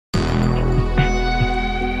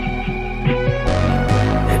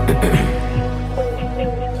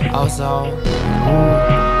JayOso.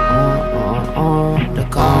 The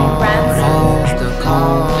coldest, the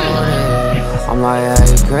coldest. I'm like,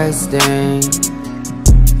 hey, Christine.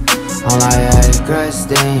 I'm like, hey,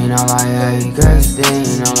 Christine. I'm like, hey,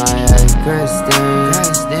 Christine. I'm like, hey, Christine.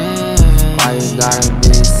 Why you gotta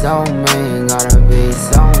be so mean? Gotta be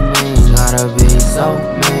so mean. Gotta be so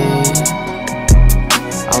mean.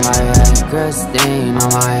 I'm like, hey, Christine. I'm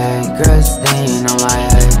like, hey, Christine. I'm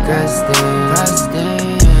like, hey, Christine.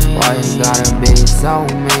 Why you gotta be so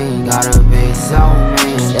mean? Gotta be so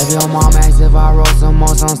mean. If your mom asks if I wrote some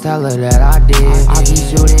more songs, tell her that I did. I keep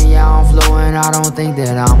shooting, yeah, I'm fluent. I don't think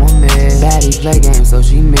that I'm a mid. Baddie play games, so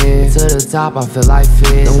she mid. To the top, I feel like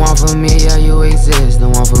fit. The one for me, yeah, you exist. The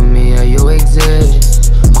one for me, yeah, you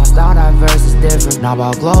exist. My style diverse is different. Not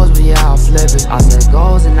about clothes, but yeah, I'll flip it. I set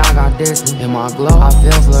goals and I got distance. In my glow, I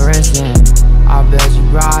feel fluorescent. I bet you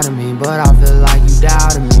proud of me, but I feel like you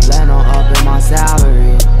doubted me. Letting on up in my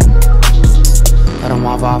salary. Cut them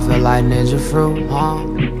off, I feel like ninja fruit, huh?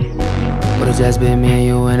 But it's just been me and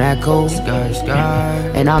you in that cool skirt.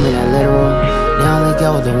 And I'm in that literal. They only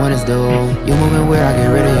care what the winners do. You moving weird, I get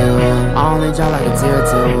rid of you. I only drop like a tier 2.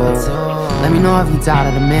 Let me know if you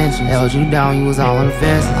tired of the mention. Held you down, you was all on the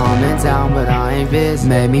fence. I'm in town, but I ain't busy.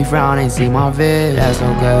 Made me frown, ain't see my vid. That's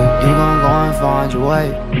okay, you gon' go and find your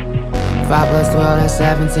way. 5 plus 12, that's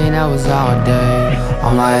 17, that was all day.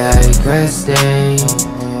 I'm like, hey, Christine.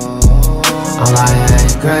 I'm like, hey,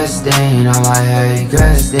 Christine. I'm like, hey,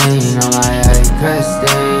 Christine. I'm like, hey,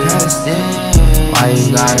 Christine. Why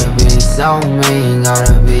you gotta be so mean?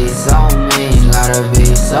 Gotta be so mean. Gotta be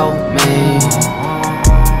so mean.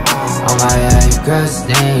 I'm like, hey,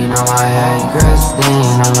 Christine. I'm like, hey,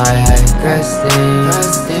 Christine. I'm like, hey, Christine.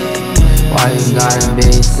 Why you gotta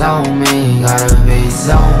be so mean? Gotta be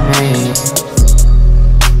so mean.